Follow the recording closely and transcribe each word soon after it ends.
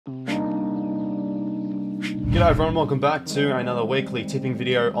G'day everyone, welcome back to another weekly tipping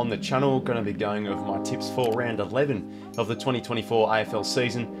video on the channel. Going to be going over my tips for round 11 of the 2024 AFL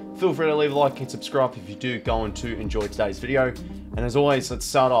season. Feel free to leave a like and subscribe if you do go on to enjoy today's video. And as always, let's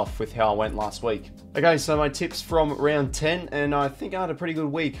start off with how I went last week. Okay, so my tips from round 10, and I think I had a pretty good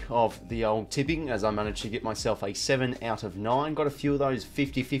week of the old tipping as I managed to get myself a 7 out of 9. Got a few of those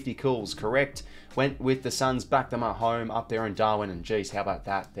 50-50 calls correct. Went with the Suns, backed them at home up there in Darwin, and geez, how about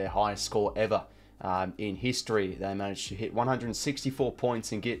that? Their highest score ever. In history. They managed to hit 164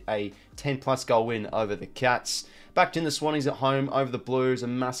 points and get a 10+ goal win over the Cats. Backed in the Swannies at home over the Blues, a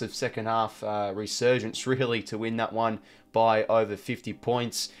massive second half resurgence really to win that one by over 50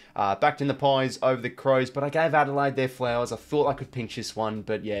 points. Backed in the Pies over the Crows, but I gave Adelaide their flowers. I thought I could pinch this one,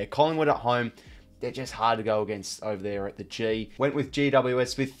 but yeah, Collingwood at home, they're just hard to go against over there at the G. Went with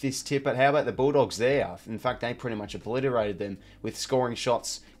GWS with this tip, but how about the Bulldogs there? In fact, they pretty much obliterated them with scoring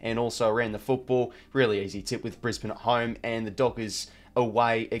shots and also ran the football. Really easy tip with Brisbane at home, and the Dockers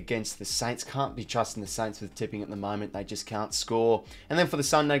away against the Saints. Can't be trusting the Saints with tipping at the moment. They just can't score. And then for the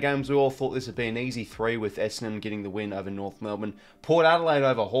Sunday games, we all thought this would be an easy 3 with Essendon getting the win over North Melbourne. Port Adelaide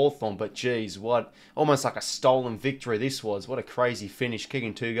over Hawthorn, but geez, what almost like a stolen victory this was. What a crazy finish,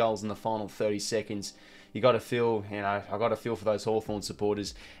 kicking 2 goals in the final 30 seconds. You got to feel, I got to feel for those Hawthorn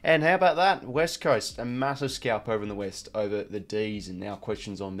supporters. And how about that? West Coast, a massive scalp over in the West over the Ds, and now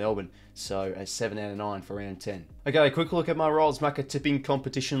questions on Melbourne. So a 7 out of 9 for round 10. Okay, quick look at my rolls. Macca tipping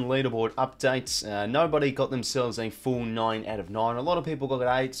competition leaderboard updates. Nobody got themselves a full 9 out of 9. A lot of people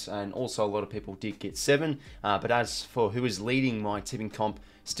got 8, and also a lot of people did get 7. But as for who is leading my tipping comp,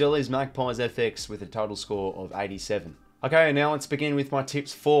 still is Magpies FX with a total score of 87. Okay, now let's begin with my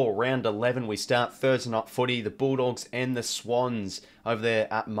tips for round 11. We start Thursday night footy, the Bulldogs and the Swans over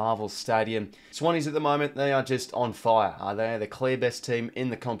there at Marvel Stadium. Swannies at the moment, they are just on fire. They are the clear best team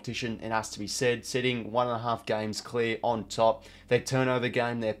in the competition, it has to be said, sitting 1.5 games clear on top. Their turnover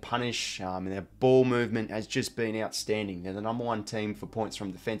game, their punish, and their ball movement has just been outstanding. They're the number 1 team for points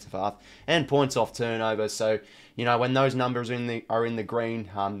from defensive half and points off turnover. So, you know, when those numbers are in the green,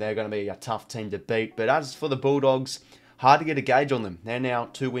 they're going to be a tough team to beat. But as for the Bulldogs, hard to get a gauge on them. They're now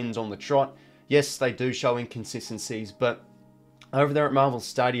 2 wins on the trot. Yes, they do show inconsistencies, but over there at Marvel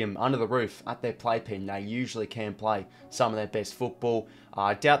Stadium, under the roof, at their playpen, they usually can play some of their best football.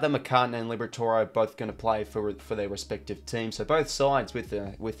 I doubt that McCartan and 𝐬𝐴 are both going to play for their respective teams. So both sides with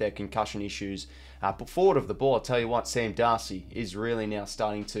their concussion issues. But forward of the ball, I'll tell you what, Sam Darcy is really now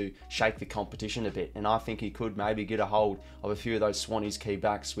starting to shake the competition a bit. And I think he could maybe get a hold of a few of those Swannies key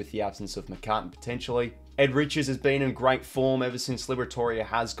backs with the absence of McCartan potentially. Ed Richards has been in great form ever since 𝐬𝐴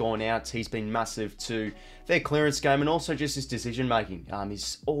has gone out. He's been massive to their clearance game and also just his decision making.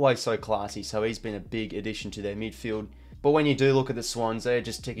 He's always so classy, so he's been a big addition to their midfield. But when you do look at the Swans, they're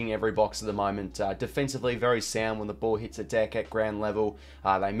just ticking every box at the moment. Defensively, very sound when the ball hits a deck at ground level.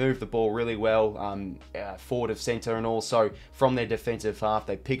 They move the ball really well forward of centre, and also from their defensive half,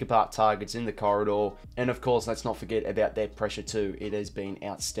 they pick apart targets in the corridor. And of course, let's not forget about their pressure too. It has been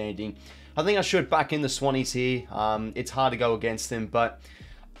outstanding. I think I should back in the Swannies here. It's hard to go against them, but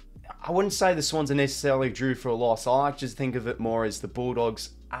I wouldn't say the Swans are necessarily due for a loss. I like to think of it more as the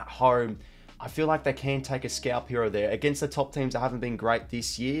Bulldogs at home. I feel like they can take a scalp here or there. Against the top teams, they haven't been great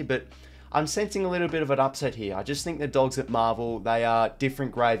this year, but I'm sensing a little bit of an upset here. I just think the Dogs at Marvel, they are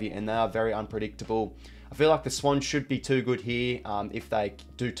different gravy and they are very unpredictable. I feel like the Swans should be too good here if they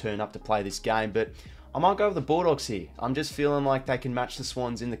do turn up to play this game, but I might go with the Bulldogs here. I'm just feeling like they can match the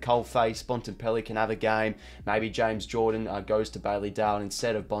Swans in the cold face. Bontempelli can have a game. Maybe James Jordan goes to Bailey-Dale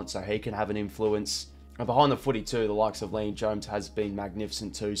instead of Bont, so he can have an influence. And behind the footy too, the likes of Liam Jones has been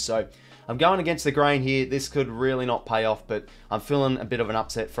magnificent too. So I'm going against the grain here. This could really not pay off, but I'm feeling a bit of an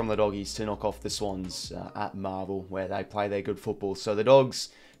upset from the Doggies to knock off the Swans at Marvel, where they play their good football. So the Dogs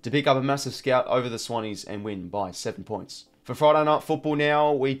to pick up a massive scout over the Swannies and win by 7 points. For Friday night football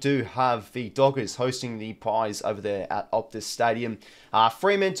now, we do have the Dockers hosting the Pies over there at Optus Stadium.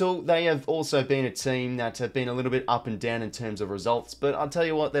 Fremantle, they have also been a team that have been a little bit up and down in terms of results, but I'll tell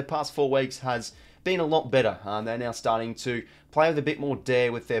you what, their past 4 weeks has been a lot better. They're now starting to play with a bit more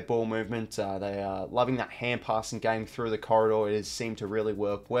dare with their ball movement. They are loving that hand passing game through the corridor. It has seemed to really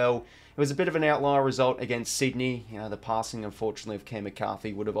work well. It was a bit of an outlier result against Sydney. You know, the passing, unfortunately, of Cam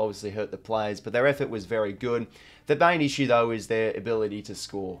McCarthy would have obviously hurt the players, but their effort was very good. The main issue, though, is their ability to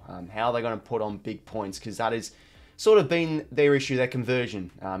score. How are they going to put on big points? Because that is sort of been their issue, their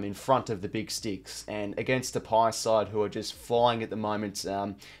conversion in front of the big sticks. And against the Pies side, who are just flying at the moment,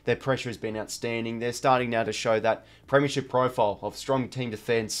 their pressure has been outstanding. They're starting now to show that premiership profile of strong team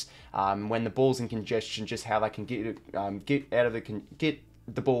defence when the ball's in congestion, just how they can get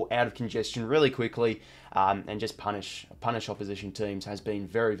the ball out of congestion really quickly and just punish opposition teams has been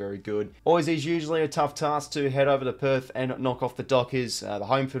very, very good. Aussie's usually a tough task to head over to Perth and knock off the Dockers. The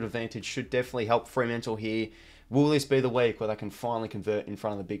home field advantage should definitely help Fremantle here. Will this be the week where they can finally convert in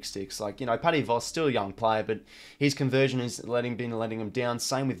front of the big sticks? Like, you know, Paddy Voss, still a young player, but his conversion is been letting him down.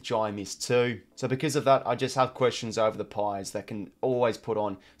 Same with Jai Miss too. So because of that, I just have questions over the Pies that can always put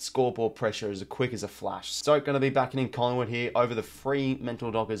on scoreboard pressure as quick as a flash. So going to be backing in Collingwood here over the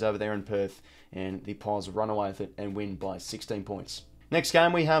Fremantle Dockers over there in Perth, and the Pies run away with it and win by 16 points. Next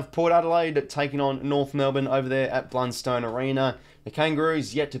game, we have Port Adelaide taking on North Melbourne over there at Blundstone Arena. The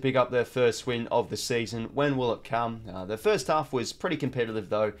Kangaroos yet to pick up their first win of the season. When will it come? The first half was pretty competitive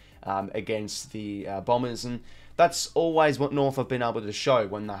though against the Bombers, and that's always what North have been able to show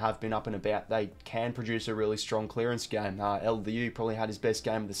when they have been up and about. They can produce a really strong clearance game. 𝐵𝐴 probably had his best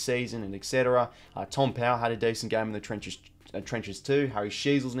game of the season, and etc. Tom Powell had a decent game in the trenches too. Harry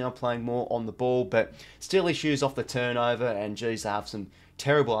Sheezel's now playing more on the ball, but still issues off the turnover, and geez, they have some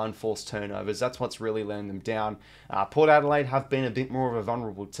terrible unforced turnovers. That's what's really letting them down. Port Adelaide have been a bit more of a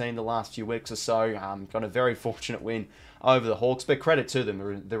vulnerable team the last few weeks or so. Got a very fortunate win over the Hawks, but credit to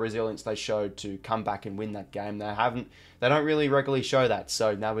them, the resilience they showed to come back and win that game. They don't really regularly show that,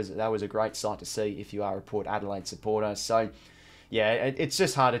 so that was a great sight to see if you are a Port Adelaide supporter. So yeah, it's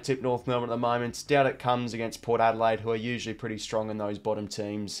just hard to tip North Melbourne at the moment. Doubt it comes against Port Adelaide, who are usually pretty strong in those bottom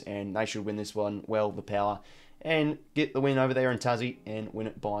teams, and they should win this one well, the power, and get the win over there in Tassie and win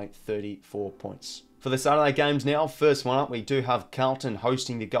it by 34 points. For the Saturday games now, first one up, we do have Carlton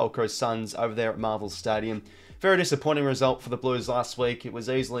hosting the Gold Coast Suns over there at Marvel Stadium. Very disappointing result for the Blues last week. It was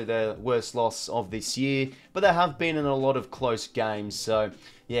easily their worst loss of this year, but they have been in a lot of close games, so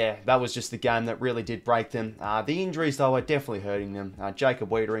yeah, that was just the game that really did break them. The injuries, though, are definitely hurting them. Jacob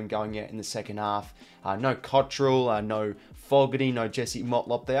Wiedering going out in the second half. No Cottrell, no Fogarty, no 𝐓𝐡𝐞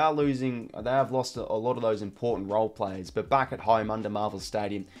𝐎𝐿𝐿. They have lost a lot of those important role players, but back at home under Marvel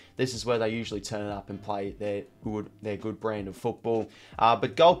Stadium, this is where they usually turn up and play their good brand of football.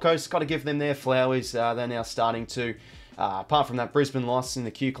 But Gold Coast, got to give them their flowers. They're now starting to, apart from that Brisbane loss in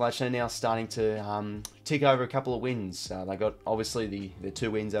the Q Clash, they're now starting to tick over a couple of wins. They got obviously the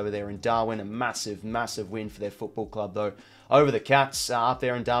 2 wins over there in Darwin, a massive win for their football club though over the Cats up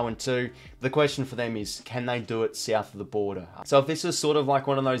there in Darwin too. The question for them is, can they do it south of the border? So if this is sort of like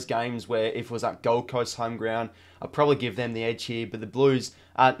one of those games where if it was at Gold Coast home ground, I'd probably give them the edge here, but the Blues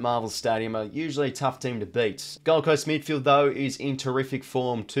at Marvel Stadium are usually a tough team to beat. Gold Coast midfield though is in terrific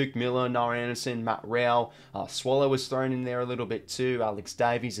form. Touk Miller, Noah Anderson, Matt Rowell, Swallow was thrown in there a little bit too, Alex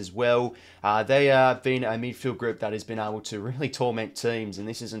Davies as well. They have been a midfield group that has been able to really torment teams, and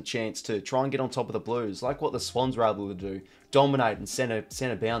this is a chance to try and get on top of the Blues, like what the Swans were able to do. Dominate and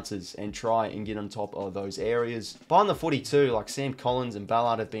center bounces and try and get on top of those areas. Behind the footy too, like Sam Collins and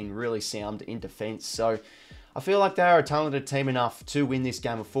Ballard have been really sound in defence, so I feel like they are a talented team enough to win this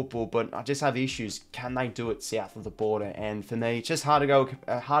game of football, but I just have issues. Can they do it south of the border? And for me, it's just hard to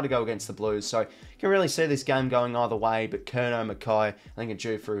go against the Blues. So you can really see this game going either way. But Curnow, Mackay, I think are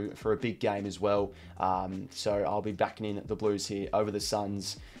due for a big game as well. So I'll be backing in the Blues here over the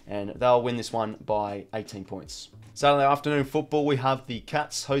Suns, and they'll win this one by 18 points. Saturday afternoon football, we have the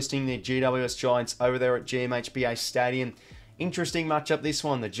Cats hosting the GWS Giants over there at GMHBA Stadium. Interesting matchup this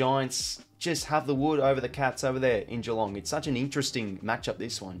one. The Giants just have the wood over the Cats over there in Geelong. It's such an interesting matchup,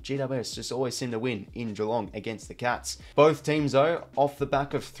 this one. GWS just always seem to win in Geelong against the Cats. Both teams, though, off the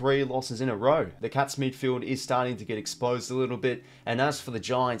back of 3 losses in a row. The Cats midfield is starting to get exposed a little bit, and as for the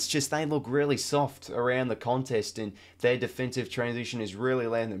Giants, just they look really soft around the contest, and their defensive transition is really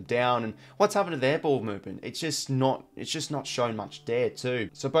letting them down. And what's happened to their ball movement? It's just not shown much there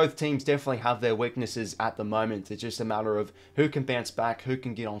too. So both teams definitely have their weaknesses at the moment. It's just a matter of who can bounce back, who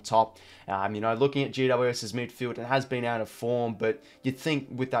can get on top. Looking at GWS's midfield, it has been out of form, but you'd think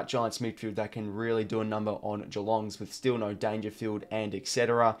with that Giants midfield, they can really do a number on Geelong's with still no Dangerfield and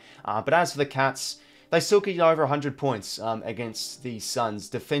etc. But as for the Cats, they still get over 100 points against the Suns.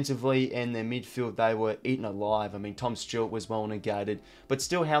 Defensively and their midfield, they were eaten alive. I mean, Tom Stewart was well negated, but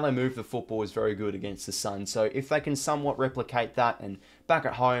still how they move the football was very good against the Suns. So if they can somewhat replicate that and back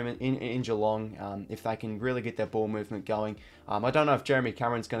at home in Geelong, if they can really get their ball movement going. I don't know if Jeremy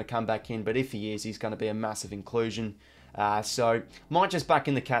Cameron's going to come back in, but if he is, he's going to be a massive inclusion. So might just back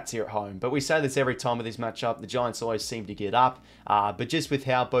in the Cats here at home. But we say this every time with this matchup. The Giants always seem to get up. But just with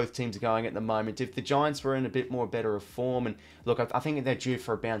how both teams are going at the moment, if the Giants were in a bit more better of form, and look, I think they're due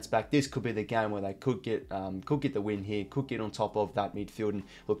for a bounce back. This could be the game where they could get the win here, could get on top of that midfield. And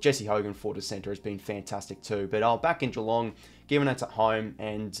look, 𝐬𝐿𝐴 𝐻𝐿𝐿 forward to centre has been fantastic too. But I'll back in Geelong, given it's at home,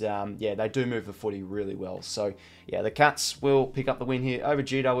 and yeah, they do move the footy really well. So yeah, the Cats will pick up the win here over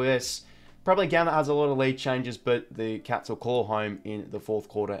GWS. Probably a game that has a lot of lead changes, but the Cats will call home in the fourth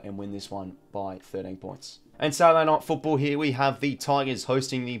quarter and win this one by 13 points. And Saturday night football here, we have the Tigers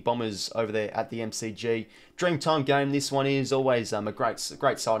hosting the Bombers over there at the MCG. Dreamtime game, this one is always a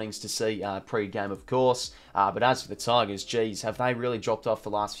great sightings to see pre-game, of course. But as for the Tigers, geez, have they really dropped off the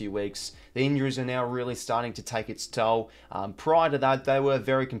last few weeks? The injuries are now really starting to take its toll. Prior to that, they were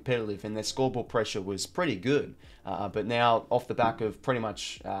very competitive and their scoreboard pressure was pretty good. But now, off the back of pretty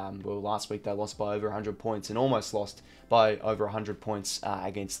much, well, last week they lost by over 100 points and almost lost by over 100 points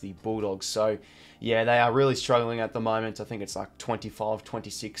against the Bulldogs. So, yeah, they are really struggling at the moment. I think it's like 25,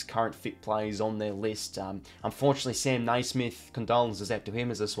 26 current fit players on their list. Unfortunately, Sam Naismith, condolences out to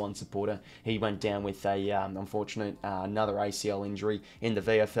him as a Swans supporter. He went down with a unfortunate another ACL injury in the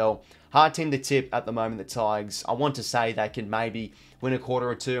VFL. Hard team to tip at the moment, the Tigers. I want to say they can maybe win a quarter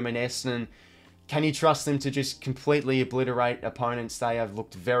or two. I mean, Essendon, can you trust them to just completely obliterate opponents? They have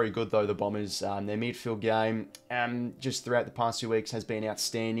looked very good, though, the Bombers. Their midfield game, just throughout the past few weeks, has been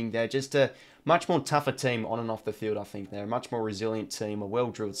outstanding. They're just a much more tougher team on and off the field, I think. They're a much more resilient team, a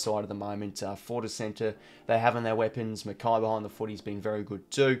well-drilled side at the moment. Forward to centre, they have in their weapons. Macca behind the footy's been very good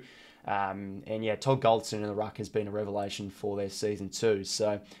too. And yeah, Todd Goldson in the ruck has been a revelation for their season too.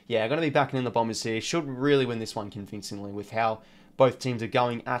 So yeah, going to be backing in the Bombers here. Should really win this one convincingly with how both teams are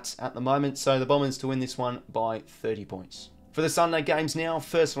going at the moment. So the Bombers to win this one by 30 points. For the Sunday games now,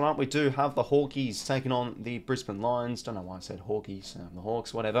 first one up, we do have the Hawkies taking on the Brisbane Lions. Don't know why I said Hawkies, the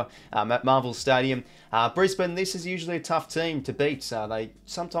Hawks, whatever, at Marvel Stadium. Brisbane, this is usually a tough team to beat. They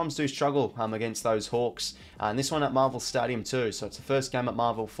sometimes do struggle against those Hawks. And this one at Marvel Stadium too. So it's the first game at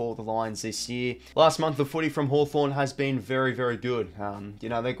Marvel for the Lions this year. Last month, the footy from Hawthorn has been very, very good. You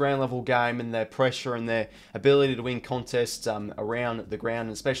know, their ground level game and their pressure and their ability to win contests around the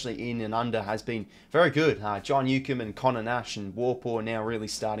ground, especially in and under, has been very good. John Newcombe and Connor Nash and 𝐻𝐿𝐴 are now really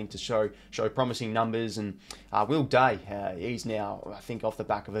starting to show promising numbers, and Will Day, he's now, I think, off the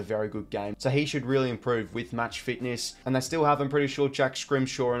back of a very good game, so he should really improve with match fitness. And they still have, I'm pretty sure, Jack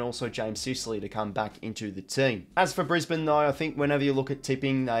Scrimshaw and also James Sicily to come back into the team. As for Brisbane, though, I think whenever you look at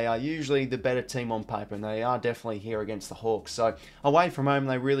tipping, they are usually the better team on paper, and they are definitely here against the Hawks. So away from home,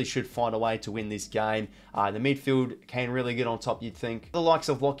 they really should find a way to win this game. The midfield can really get on top, you'd think. The likes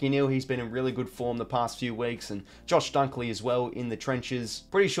of 𝐿ochie Neale, he's been in really good form the past few weeks, and Josh Dunkley as well in the trenches.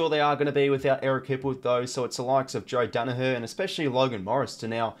 Pretty sure they are going to be without Eric Hipwood, though, so it's the likes of Joe Daniher and especially Logan Morris to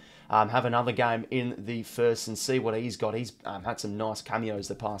now have another game in the first and see what he's got. He's had some nice cameos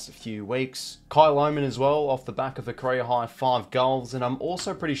the past few weeks. Kyle Lohmann as well, off the back of a career high 5 goals. And I'm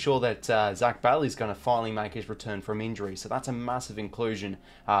also pretty sure that Zach Bailey's going to finally make his return from injury. So that's a massive inclusion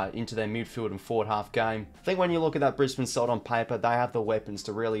into their midfield and forward half game. I think when you look at that Brisbane side on paper, they have the weapons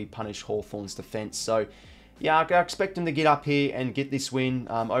to really punish Hawthorn's defence. So yeah, I expect them to get up here and get this win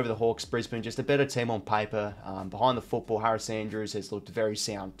over the Hawks. Brisbane, just a better team on paper. Behind the football, Harris Andrews has looked very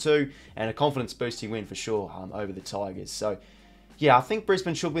sound too, and a confidence-boosting win for sure over the Tigers. So, yeah, I think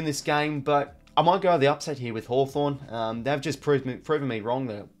Brisbane should win this game, but I might go the upset here with Hawthorn. They've just proven me wrong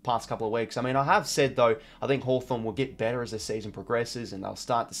the past couple of weeks. I mean, I have said, though, I think Hawthorn will get better as the season progresses, and they'll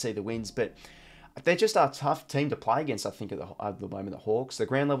start to see the wins, but they're just a tough team to play against, I think, at the moment, the Hawks. The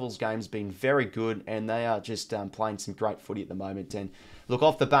ground levels game's been very good, and they are just playing some great footy at the moment. And look,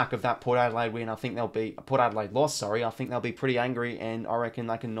 off the back of that Port Adelaide win, I think they'll be Port Adelaide loss. Sorry, I think they'll be pretty angry, and I reckon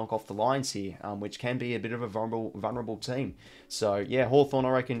they can knock off the Lions here, which can be a bit of a vulnerable team. So yeah, Hawthorn, I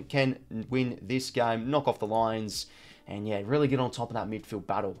reckon, can win this game, knock off the Lions, and yeah, really get on top of that midfield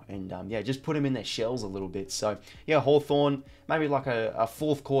battle. And yeah, just put them in their shells a little bit. So yeah, Hawthorn, maybe like a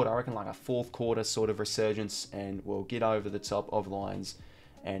fourth quarter, I reckon like a fourth quarter sort of resurgence, and we'll get over the top of Lions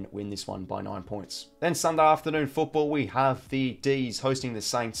and win this one by 9 points. Then Sunday afternoon football, we have the D's hosting the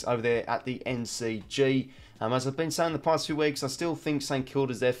Saints over there at the MCG. As I've been saying the past few weeks, I still think St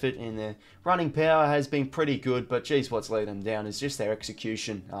Kilda's effort in their running power has been pretty good, but geez, what's let them down is just their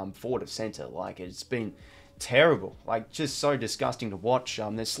execution forward of centre. Like, it's been terrible, like just so disgusting to watch.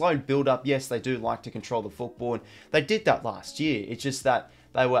 Their slow build up, yes, they do like to control the football, and they did that last year. It's just that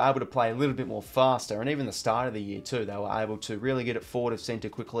they were able to play a little bit more faster, and even the start of the year too, they were able to really get it forward of centre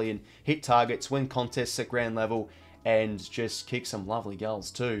quickly and hit targets, win contests at ground level, and just kick some lovely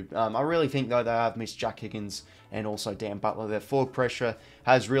goals too. I really think though they have missed Jack Higgins and also Dan Butler. Their forward pressure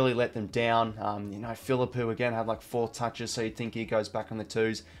has really let them down. You know, 𝐓𝐴 again had like 4 touches, so you'd think he goes back on the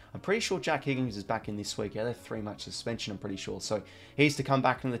 2s. I'm pretty sure Jack Higgins is back in this week. Yeah, they're 3-match suspension, I'm pretty sure. So he's to come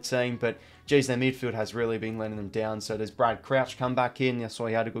back in the team, but geez, their midfield has really been letting them down. So does Brad Crouch come back in? I saw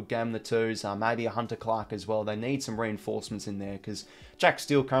he had a good game in the 2s. Maybe a Hunter Clark as well. They need some reinforcements in there because Jack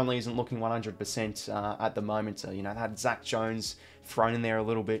Steele currently isn't looking 100% at the moment. You know, they had Zach Jones thrown in there a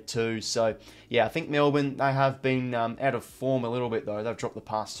little bit too. So yeah, I think Melbourne, they have been out of form a little bit though. They've dropped the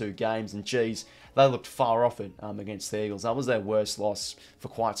past 2 games, and geez, they looked far off it against the Eagles. That was their worst loss for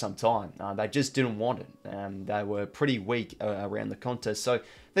quite some time. They just didn't want it. They were pretty weak around the contest. So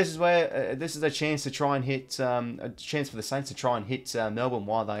this is where this is a chance to try and hit a chance for the Saints to try and hit Melbourne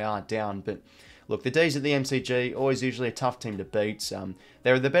while they are down. But look, the D's at the MCG, always usually a tough team to beat.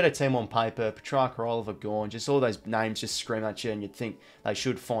 They're the better team on paper. Petrarca, Oliver, Gawn, just all those names just scream at you, and you'd think they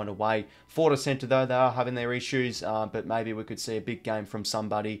should find a way. Forward centre, though, they are having their issues, but maybe we could see a big game from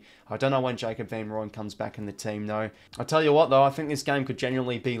somebody. I don't know when 𝐵𝐿𝐴𝐵 𝗠𝐻𝐪𝐼 comes back in the team, though. I tell you what, though, I think this game could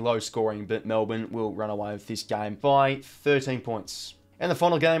genuinely be low scoring, but Melbourne will run away with this game by 13 points. And the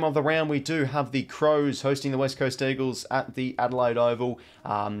final game of the round, we do have the Crows hosting the West Coast Eagles at the Adelaide Oval.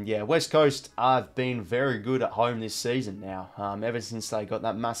 Yeah, West Coast have been very good at home this season now. Ever since they got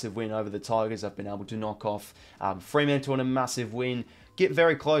that massive win over the Tigers, they've been able to knock off Fremantle in a massive win, get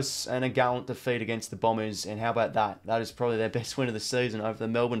very close and a gallant defeat against the Bombers. And how about that? That is probably their best win of the season over the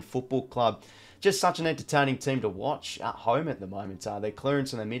Melbourne Football Club. Just such an entertaining team to watch at home at the moment. Their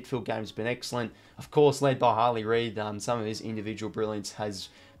clearance in their midfield game has been excellent. Of course, led by Harley Reid. Some of his individual brilliance has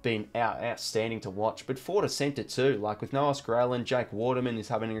been outstanding to watch. But forward to centre too. Like with Noah Scrallan, Jake Waterman is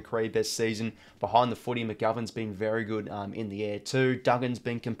having a career best season. Behind the footy, McGovern's been very good in the air too. Duggan's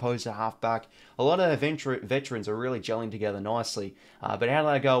been composed at halfback. A lot of veterans are really gelling together nicely. But how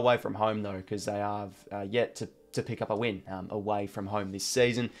do they go away from home though? Because they have yet to pick up a win away from home this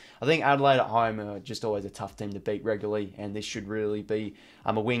season. I think Adelaide at home are just always a tough team to beat regularly, and this should really be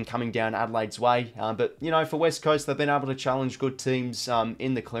a win coming down Adelaide's way. But, you know, for West Coast, they've been able to challenge good teams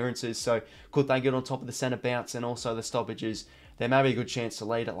in the clearances, so could they get on top of the centre bounce and also the stoppages? There may be a good chance to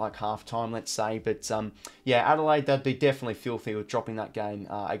lead at like half-time, let's say. But, yeah, Adelaide, they'd be definitely filthy with dropping that game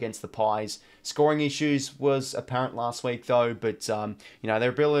against the Pies. Scoring issues was apparent last week, though. But, you know, their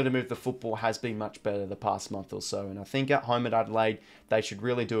ability to move the football has been much better the past month or so. And I think at home at Adelaide, they should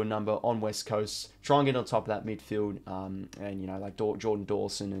really do a number on West Coast. Try and get on top of that midfield. And, you know, like Jordan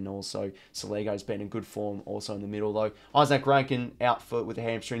Dawson and also Saligo's been in good form also in the middle, though. Isaac Rankin out with the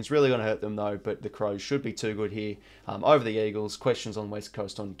hamstrings. Really going to hurt them, though. But the Crows should be too good here over the Eagles. Questions on West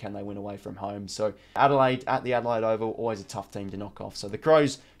Coast on can they win away from home. So Adelaide at the Adelaide Oval, always a tough team to knock off. So the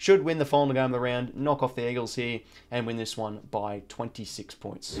Crows should win the final game of the round, knock off the Eagles here, and win this one by 26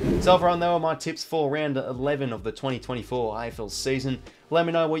 points. So everyone, they were my tips for round 11 of the 2024 AFL season. Let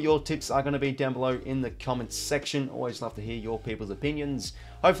me know what your tips are going to be down below in the comments section. Always love to hear your people's opinions.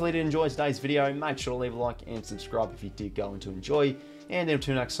 Hopefully you did enjoy today's video. Make sure to leave a like and subscribe if you did go on to enjoy. And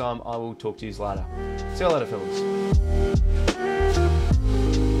until next time, I will talk to you later. See you later, fellas.